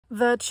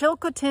The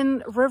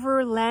Chilkotin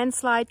River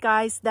landslide,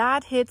 guys,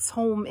 that hits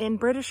home in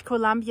British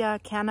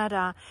Columbia,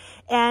 Canada.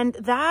 And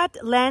that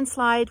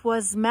landslide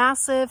was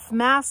massive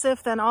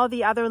than all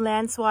the other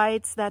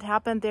landslides that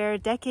happened there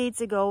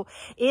decades ago.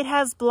 It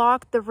has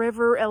blocked the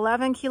river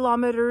 11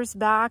 kilometers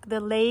back,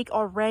 the lake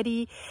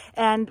already,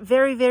 and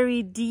very,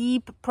 very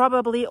deep,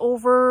 probably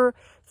over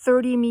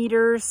 30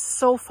 meters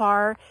so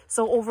far,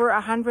 so over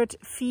 100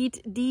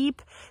 feet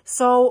deep.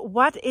 So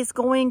what is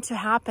going to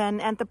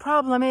happen? And the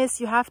problem is,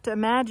 you have to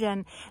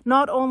imagine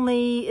not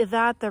only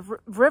that the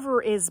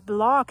river is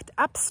blocked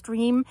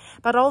upstream,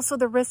 but also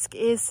the risk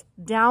is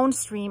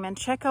downstream. And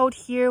check out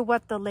here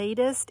what the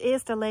latest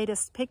is, the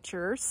latest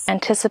pictures.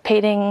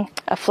 Anticipating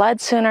a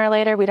flood sooner or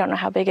later. We don't know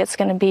how big it's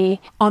going to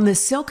be. On the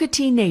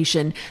Chilkotin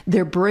Nation,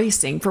 they're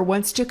bracing for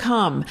what's to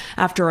come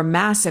after a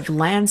massive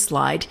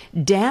landslide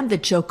dammed the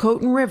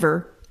Chilkotin River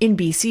in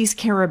BC's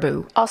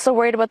Caribou. Also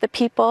worried about the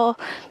people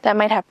that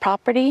might have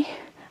property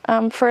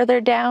further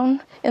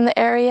down in the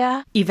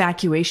area.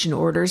 Evacuation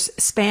orders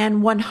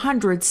span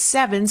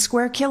 107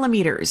 square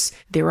kilometers.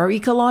 There are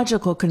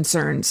ecological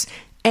concerns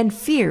and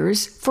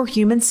fears for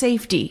human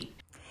safety.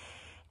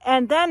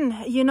 And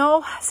then, you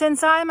know,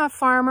 since I'm a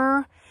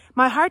farmer,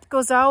 my heart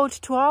goes out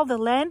to all the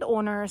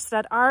landowners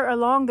that are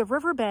along the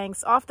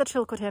riverbanks of the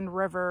Chilkotin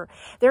River.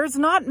 There's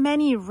not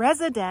many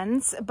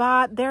residents,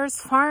 but there's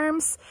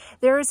farms.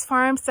 There's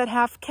farms that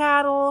have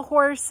cattle,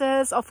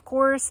 horses. Of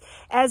course,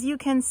 as you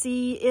can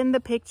see in the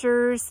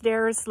pictures,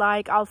 there's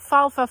like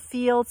alfalfa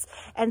fields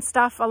and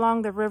stuff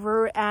along the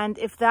river. And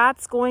if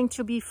that's going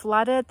to be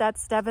flooded,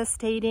 that's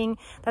devastating.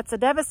 That's a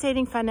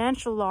devastating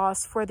financial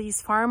loss for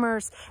these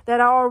farmers that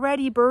are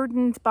already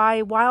burdened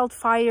by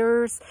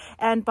wildfires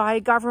and by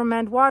government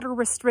water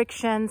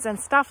restrictions and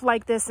stuff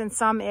like this in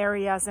some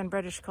areas in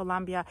British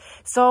Columbia.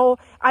 So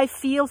I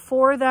feel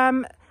for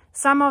them.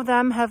 Some of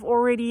them have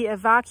already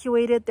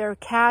evacuated their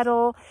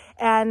cattle,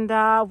 and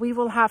we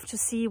will have to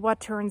see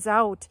what turns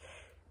out.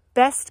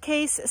 Best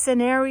case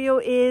scenario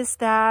is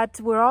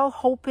that we're all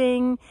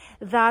hoping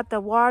that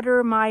the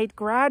water might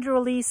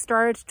gradually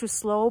start to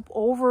slope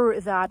over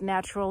that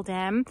natural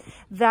dam.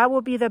 That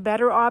would be the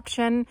better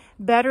option,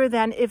 better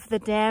than if the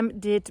dam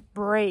did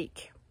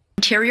break.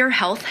 Ontario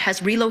Health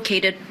has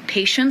relocated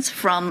patients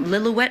from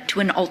Lillooet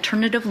to an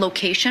alternative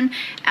location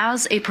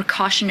as a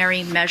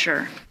precautionary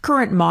measure.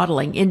 Current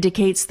modeling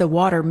indicates the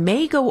water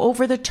may go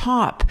over the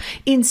top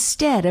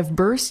instead of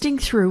bursting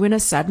through in a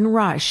sudden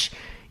rush.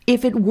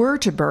 If it were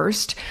to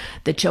burst,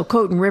 the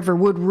Chilkotin River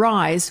would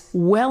rise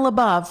well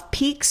above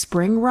peak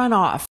spring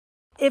runoff.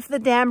 If the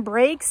dam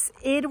breaks,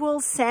 it will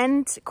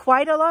send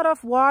quite a lot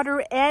of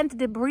water and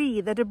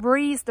debris. The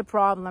debris is the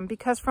problem,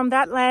 because from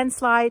that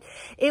landslide,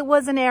 it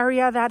was an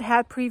area that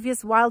had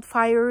previous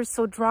wildfires,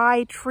 so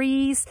dry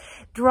trees,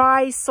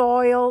 dry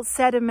soil,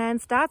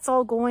 sediments, that's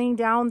all going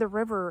down the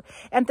river.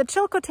 And the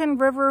Chilkotin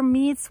River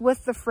meets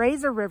with the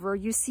Fraser River.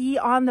 You see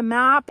on the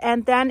map,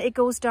 and then it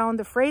goes down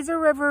the Fraser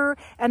River,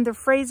 and the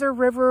Fraser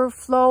River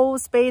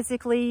flows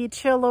basically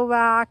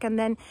Chilliwack, and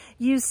then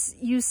you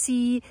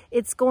see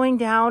it's going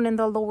down in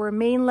the lower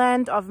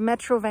mainland of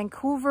Metro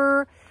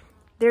Vancouver.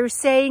 They're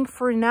saying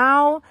for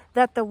now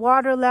that the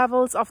water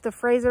levels of the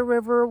Fraser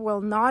River will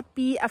not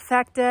be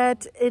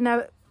affected in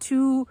a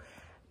too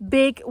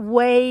big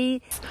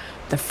way.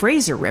 The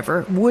Fraser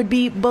River would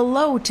be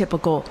below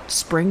typical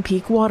spring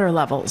peak water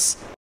levels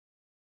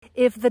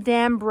if the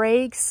dam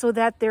breaks, so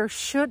that there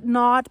should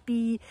not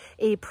be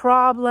a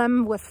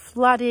problem with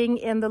flooding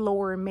in the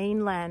lower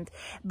mainland.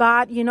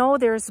 But, you know,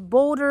 there's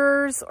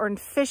boaters or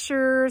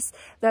fishers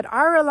that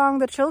are along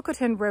the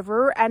Chilkotin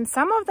River, and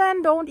some of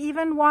them don't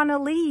even want to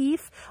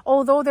leave,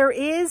 although there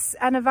is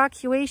an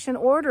evacuation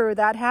order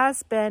that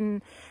has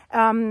been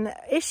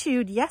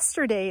issued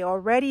yesterday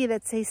already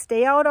that says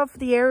stay out of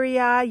the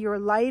area, your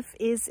life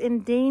is in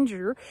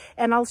danger.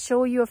 And I'll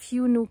show you a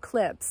few new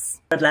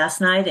clips. But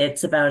last night,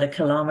 it's about 1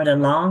 kilometer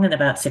long and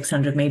about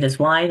 600 meters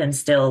wide and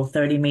still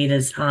 30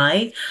 meters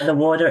high. The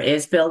water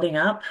is building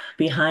up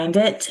behind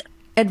it.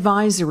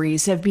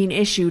 Advisories have been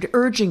issued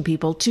urging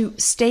people to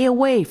stay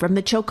away from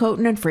the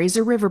Chilkotin and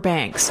Fraser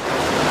riverbanks.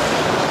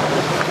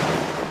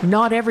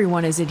 Not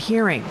everyone is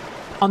adhering.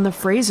 On the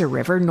Fraser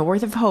River,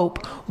 north of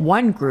Hope,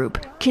 one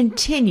group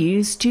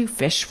continues to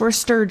fish for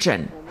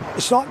sturgeon.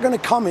 It's not going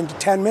to come into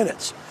 10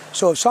 minutes.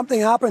 So if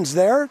something happens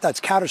there that's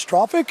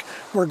catastrophic,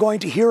 we're going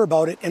to hear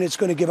about it, and it's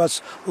going to give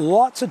us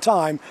lots of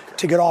time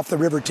to get off the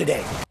river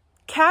today.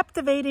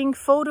 Captivating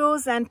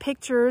photos and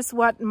pictures,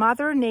 what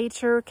Mother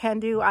Nature can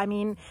do. I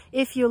mean,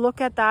 if you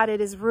look at that, it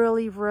is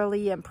really,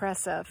 really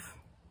impressive.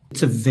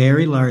 It's a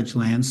very large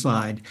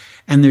landslide,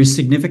 and there's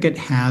significant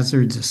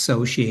hazards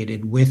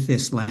associated with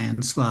this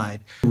landslide.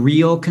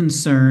 Real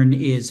concern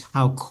is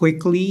how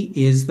quickly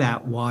is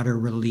that water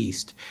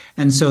released.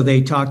 And so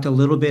they talked a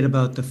little bit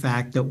about the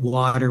fact that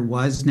water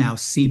was now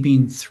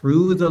seeping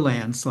through the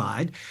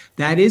landslide.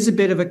 That is a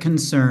bit of a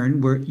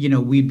concern where,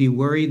 we'd be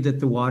worried that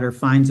the water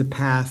finds a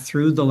path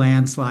through the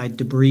landslide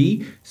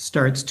debris,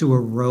 starts to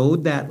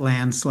erode that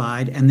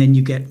landslide, and then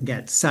you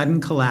get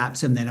sudden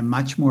collapse and then a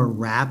much more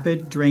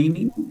rapid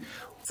draining.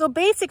 So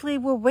basically,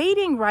 we're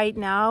waiting right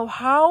now.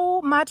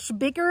 How much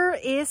bigger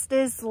is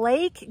this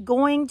lake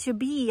going to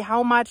be?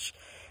 How much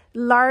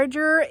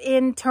larger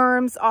in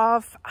terms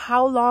of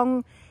how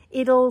long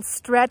it'll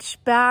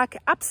stretch back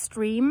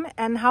upstream,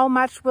 and how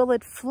much will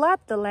it flood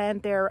the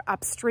land there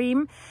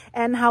upstream,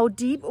 and how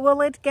deep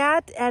will it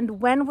get,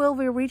 and when will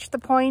we reach the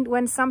point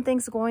when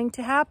something's going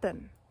to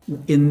happen?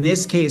 In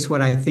this case,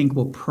 what I think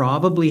will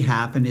probably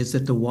happen is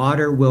that the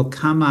water will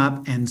come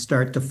up and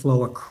start to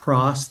flow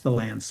across the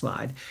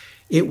landslide.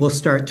 It will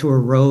start to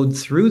erode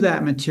through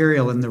that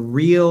material. And the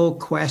real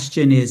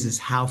question is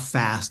how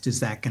fast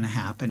is that going to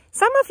happen?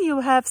 Some of you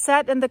have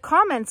said in the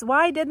comments,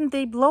 why didn't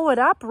they blow it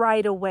up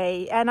right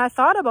away? And I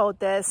thought about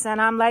this,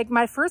 and I'm like,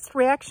 my first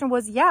reaction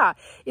was, yeah,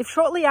 if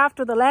shortly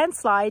after the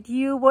landslide,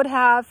 you would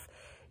have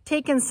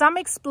taken some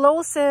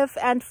explosive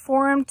and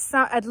formed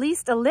at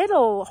least a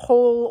little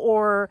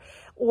hole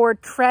or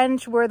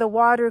trench where the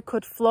water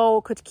could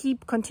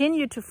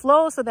continue to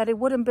flow so that it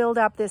wouldn't build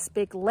up this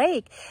big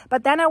lake.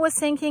 But then I was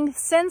thinking,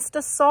 since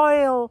the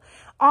soil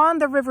on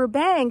the river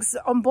banks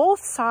on both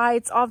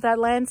sides of that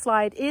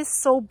landslide is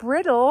so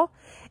brittle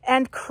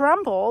and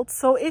crumbled,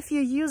 so if you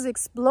use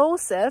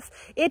explosive,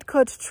 it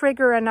could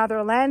trigger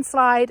another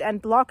landslide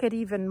and block it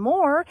even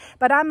more.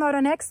 But I'm not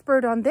an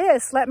expert on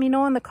this. Let me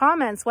know in the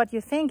comments what you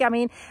think. I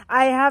mean,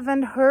 I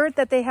haven't heard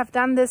that they have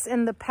done this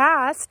in the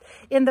past.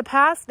 In the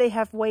past, they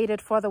have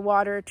waited for the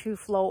water to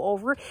flow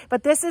over,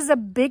 but this is a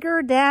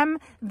bigger dam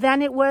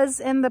than it was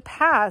in the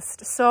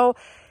past. So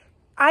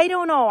I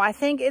don't know. I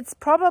think it's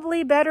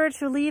probably better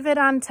to leave it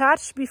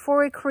untouched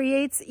before it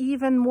creates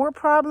even more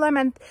problem.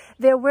 And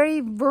they're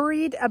very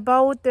worried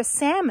about the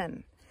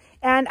salmon.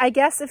 And I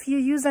guess if you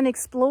use an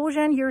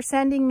explosion, you're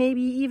sending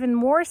maybe even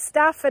more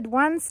stuff at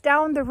once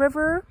down the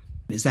river.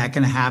 Is that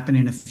going to happen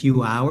in a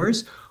few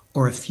hours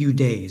or a few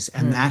days?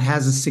 And that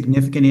has a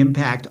significant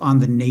impact on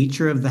the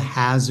nature of the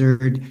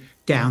hazard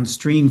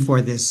downstream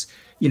for this,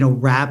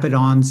 rapid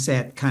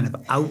onset kind of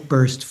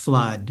outburst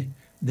flood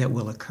that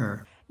will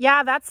occur.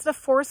 Yeah, that's the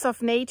force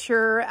of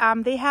nature.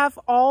 They have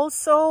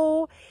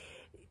also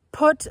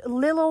put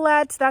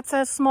Lillooet, that's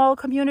a small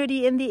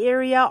community in the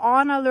area,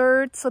 on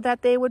alert so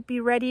that they would be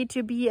ready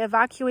to be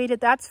evacuated.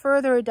 That's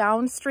further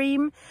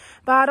downstream.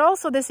 But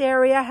also this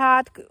area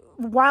had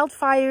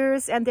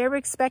wildfires, and they're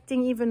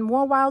expecting even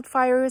more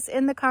wildfires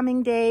in the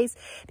coming days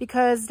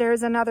because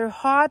there's another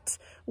hot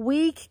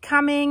week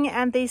coming,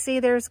 and they say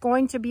there's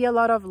going to be a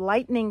lot of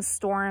lightning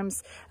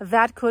storms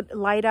that could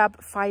light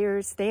up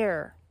fires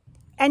there.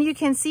 And you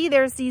can see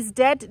there's these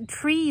dead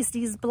trees,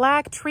 these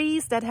black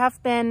trees that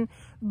have been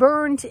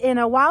burned in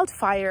a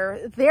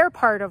wildfire. They're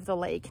part of the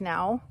lake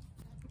now.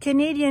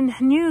 Canadian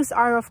news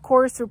are, of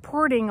course,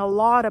 reporting a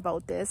lot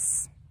about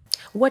this.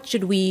 What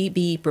should we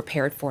be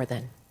prepared for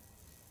then?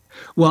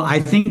 Well,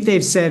 I think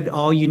they've said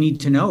all you need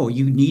to know.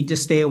 You need to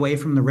stay away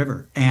from the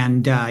river.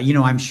 And,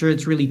 I'm sure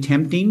it's really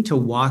tempting to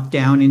walk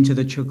down into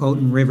the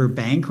Chilkotin River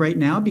bank right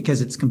now because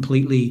it's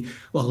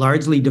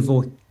largely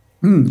devoid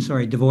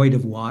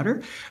of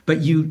water,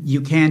 but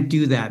you can't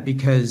do that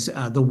because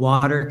the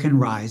water can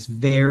rise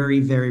very,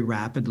 very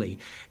rapidly.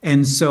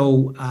 And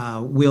so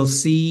we'll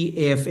see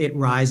if it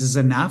rises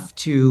enough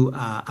to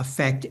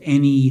affect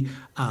any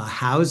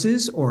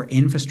houses or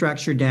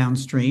infrastructure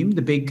downstream.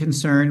 The big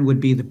concern would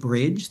be the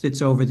bridge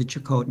that's over the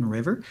Chilkotin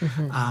River.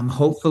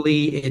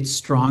 Hopefully it's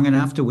strong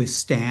enough to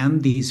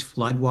withstand these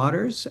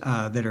floodwaters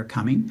that are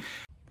coming.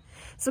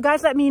 So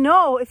guys, let me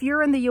know if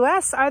you're in the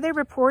US, are they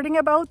reporting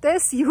about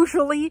this?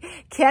 Usually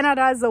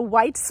Canada is a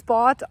white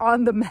spot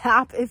on the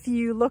map if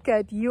you look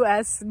at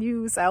US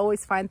news. I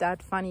always find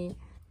that funny.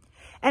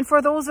 And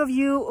for those of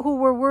you who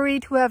were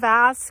worried, who have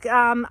asked,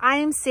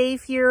 I'm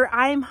safe here.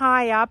 I'm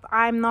high up.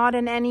 I'm not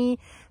in any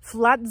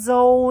flood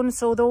zone.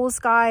 So those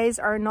guys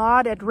are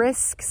not at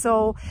risk.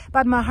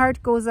 But my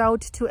heart goes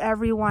out to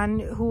everyone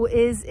who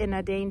is in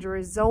a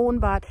dangerous zone.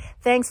 But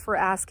thanks for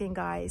asking,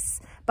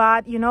 guys.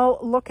 But,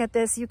 look at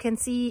this. You can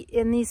see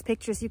in these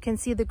pictures, you can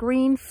see the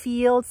green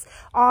fields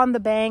on the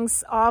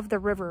banks of the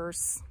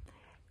rivers.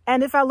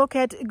 And if I look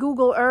at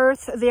Google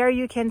Earth, there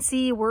you can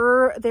see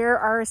where there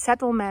are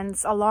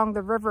settlements along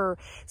the river.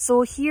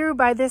 So here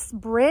by this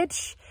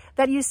bridge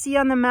that you see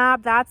on the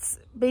map, that's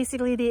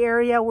basically the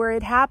area where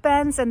it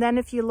happens. And then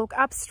if you look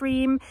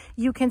upstream,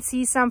 you can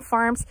see some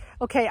farms.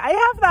 Okay, I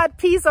have that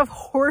piece of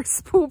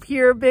horse poop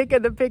here big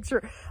in the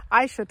picture.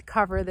 I should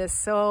cover this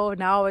so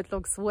now it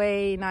looks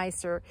way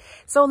nicer.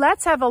 So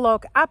let's have a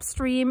look.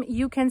 Upstream,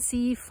 you can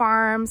see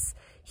farms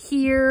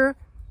here.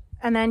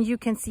 And then you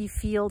can see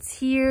fields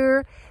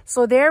here.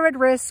 So they're at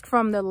risk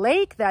from the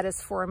lake that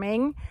is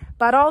forming.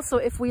 But also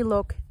if we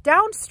look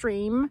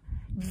downstream,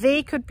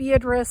 they could be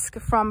at risk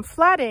from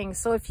flooding.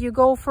 So if you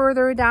go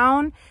further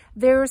down,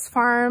 there's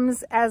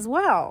farms as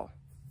well.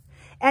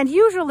 And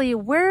usually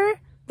where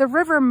the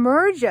river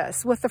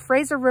merges with the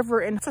Fraser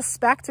River, and it's a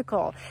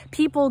spectacle.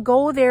 People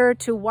go there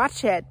to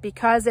watch it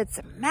because it's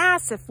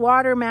massive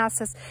water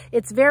masses.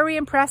 It's very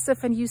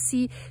impressive, and you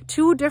see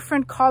two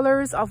different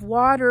colors of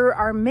water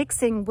are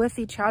mixing with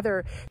each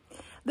other.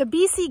 The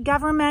BC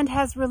government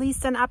has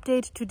released an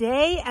update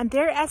today, and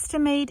their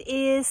estimate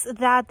is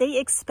that they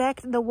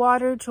expect the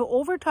water to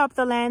overtop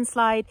the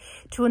landslide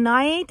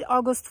tonight,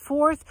 August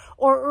 4th,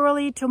 or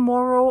early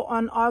tomorrow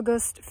on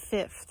August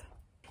 5th.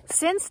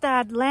 Since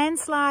that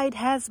landslide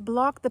has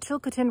blocked the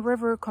Chilkotin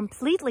River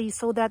completely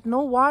so that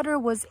no water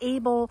was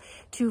able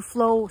to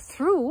flow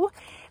through,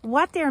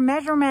 what their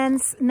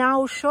measurements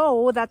now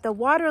show that the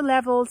water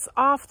levels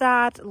of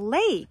that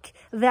lake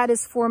that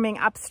is forming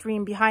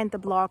upstream behind the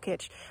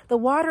blockage, the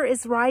water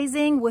is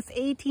rising with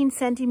 18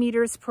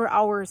 centimeters per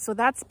hour. So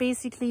that's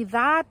basically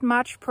that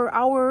much per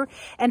hour.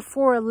 And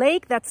for a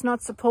lake that's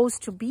not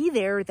supposed to be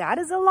there, that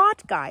is a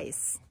lot,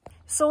 guys.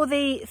 So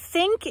they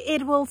think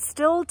it will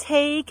still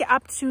take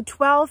up to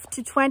 12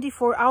 to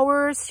 24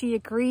 hours, she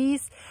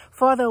agrees,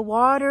 for the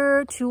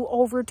water to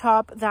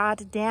overtop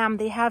that dam.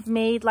 They have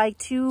made like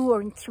 2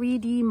 or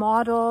 3D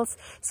models,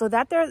 so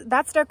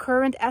that's their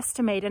current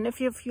estimate. And if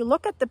you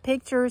look at the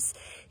pictures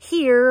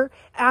here,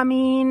 I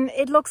mean,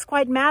 it looks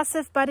quite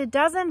massive, but it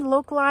doesn't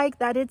look like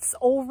that it's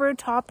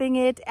overtopping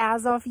it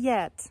as of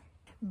yet.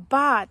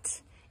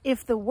 But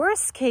if the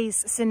worst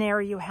case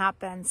scenario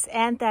happens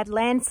and that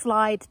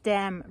landslide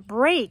dam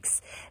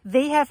breaks,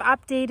 they have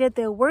updated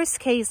the worst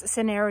case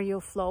scenario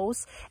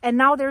flows, and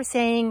now they're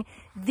saying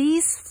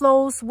these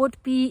flows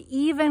would be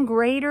even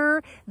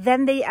greater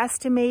than they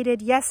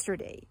estimated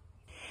yesterday.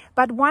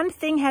 But one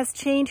thing has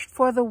changed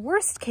for the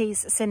worst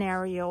case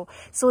scenario.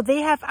 So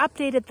they have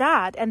updated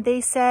that, and they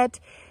said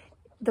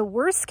the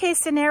worst case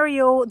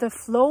scenario, the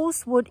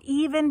flows would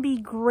even be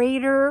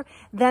greater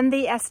than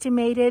they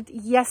estimated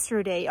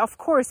yesterday. Of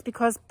course,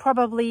 because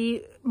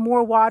probably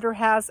more water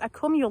has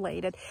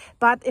accumulated.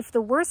 But if the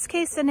worst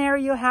case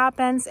scenario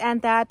happens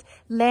and that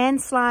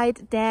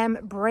landslide dam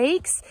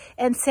breaks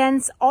and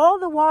sends all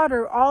the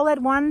water all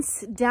at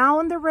once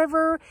down the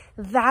river,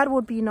 that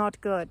would be not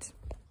good.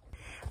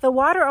 The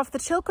water of the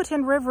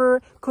Chilkotin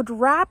River could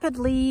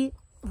rapidly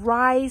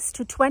rise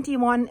to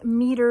 21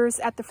 meters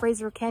at the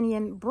Fraser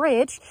Canyon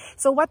Bridge.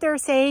 So what they're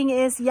saying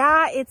is,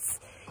 yeah,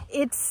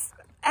 it's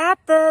at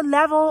the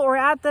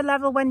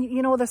level when,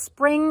 you know, the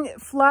spring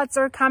floods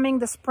are coming,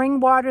 the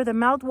spring water, the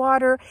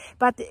meltwater,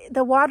 but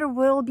the water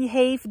will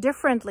behave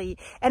differently.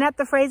 And at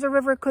the Fraser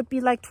River could be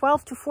like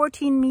 12 to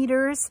 14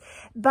 meters,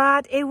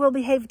 but it will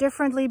behave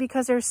differently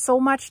because there's so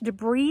much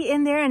debris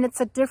in there and it's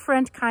a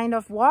different kind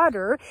of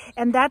water,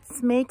 and that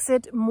makes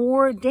it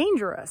more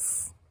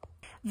dangerous.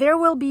 There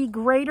will be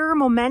greater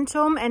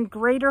momentum and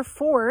greater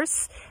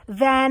force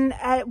than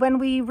when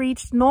we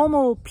reach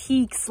normal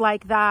peaks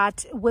like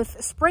that with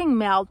spring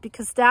melt,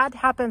 because that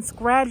happens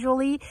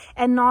gradually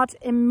and not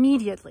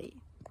immediately.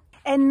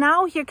 And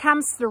now here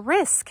comes the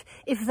risk.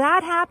 If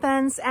that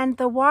happens and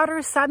the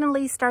water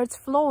suddenly starts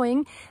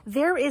flowing,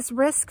 there is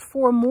risk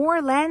for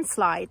more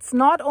landslides,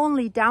 not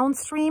only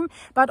downstream,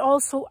 but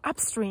also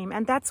upstream.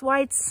 And that's why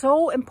it's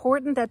so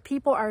important that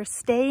people are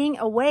staying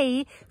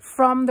away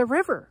from the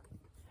river.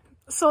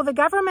 So the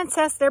government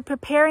says they're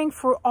preparing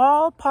for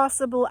all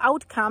possible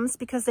outcomes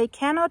because they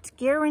cannot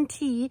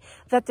guarantee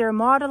that their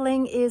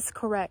modeling is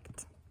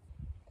correct.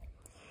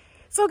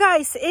 So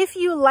guys, if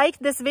you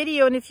liked this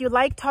video and if you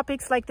like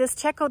topics like this,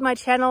 check out my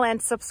channel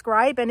and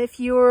subscribe. And if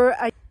you're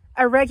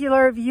a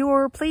regular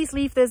viewer, please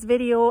leave this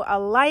video a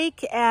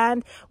like.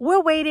 And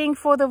we're waiting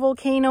for the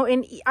volcano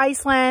in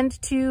Iceland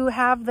to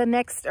have the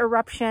next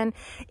eruption.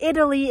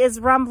 Italy is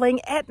rumbling.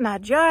 Etna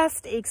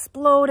just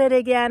exploded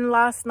again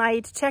last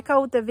night. Check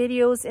out the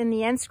videos in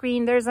the end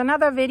screen. There's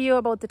another video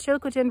about the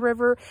Chilkotin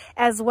River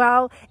as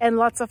well, and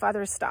lots of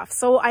other stuff.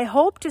 So I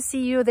hope to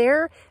see you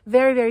there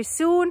very, very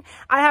soon.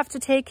 I have to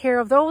take care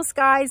of those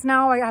guys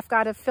now. I've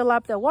got to fill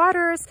up the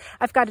waters.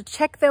 I've got to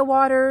check the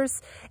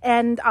waters,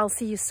 and I'll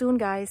see you soon,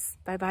 guys.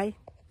 Bye-bye.